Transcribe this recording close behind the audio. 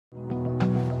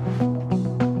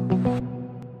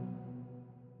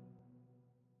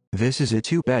This is a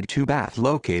 2-bed 2-bath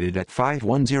located at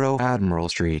 510 Admiral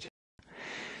Street.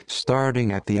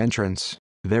 Starting at the entrance,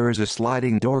 there is a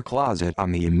sliding door closet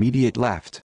on the immediate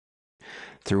left.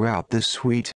 Throughout this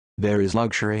suite, there is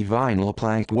luxury vinyl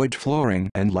plank wood flooring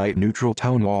and light neutral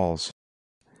tone walls.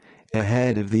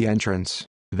 Ahead of the entrance,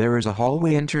 there is a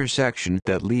hallway intersection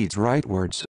that leads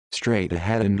rightwards, straight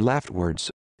ahead and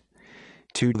leftwards.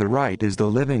 To the right is the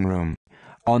living room.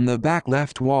 On the back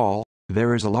left wall,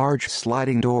 there is a large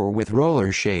sliding door with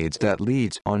roller shades that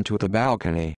leads onto the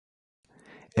balcony.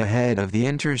 Ahead of the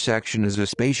intersection is a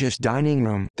spacious dining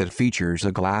room that features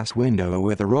a glass window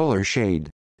with a roller shade.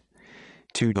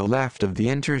 To the left of the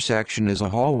intersection is a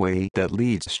hallway that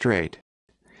leads straight.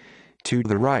 To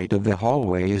the right of the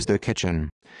hallway is the kitchen.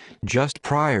 Just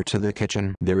prior to the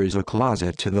kitchen, there is a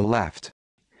closet to the left.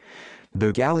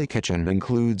 The galley kitchen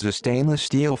includes a stainless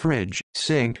steel fridge,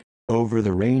 sink,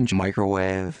 over-the-range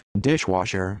microwave,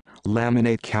 dishwasher,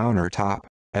 laminate countertop,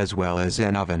 as well as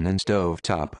an oven and stove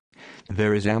top.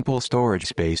 There is ample storage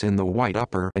space in the white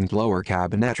upper and lower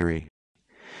cabinetry.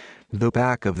 The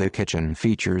back of the kitchen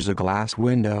features a glass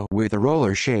window with a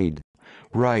roller shade.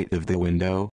 Right of the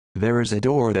window, there is a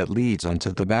door that leads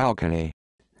onto the balcony.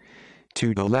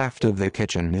 To the left of the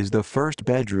kitchen is the first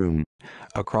bedroom.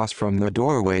 Across from the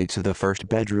doorway to the first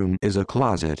bedroom is a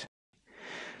closet.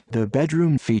 The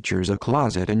bedroom features a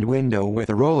closet and window with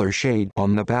a roller shade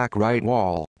on the back right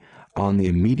wall. On the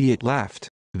immediate left,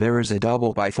 there is a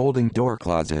double bifolding door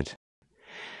closet.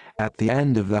 At the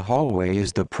end of the hallway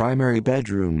is the primary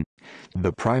bedroom.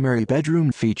 The primary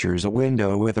bedroom features a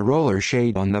window with a roller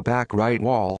shade on the back right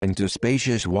wall and a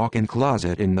spacious walk-in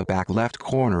closet in the back left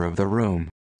corner of the room.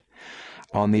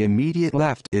 On the immediate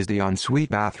left is the ensuite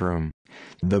bathroom.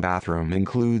 The bathroom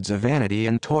includes a vanity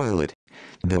and toilet.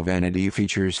 The vanity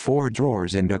features 4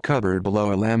 drawers and a cupboard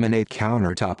below a laminate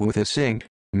countertop with a sink,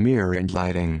 mirror and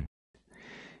lighting.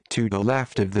 To the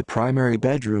left of the primary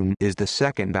bedroom is the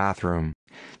second bathroom.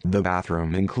 The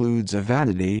bathroom includes a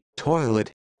vanity,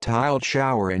 toilet, tiled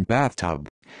shower and bathtub.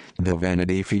 The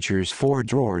vanity features 4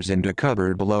 drawers and a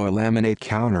cupboard below a laminate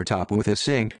countertop with a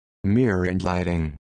sink, mirror and lighting.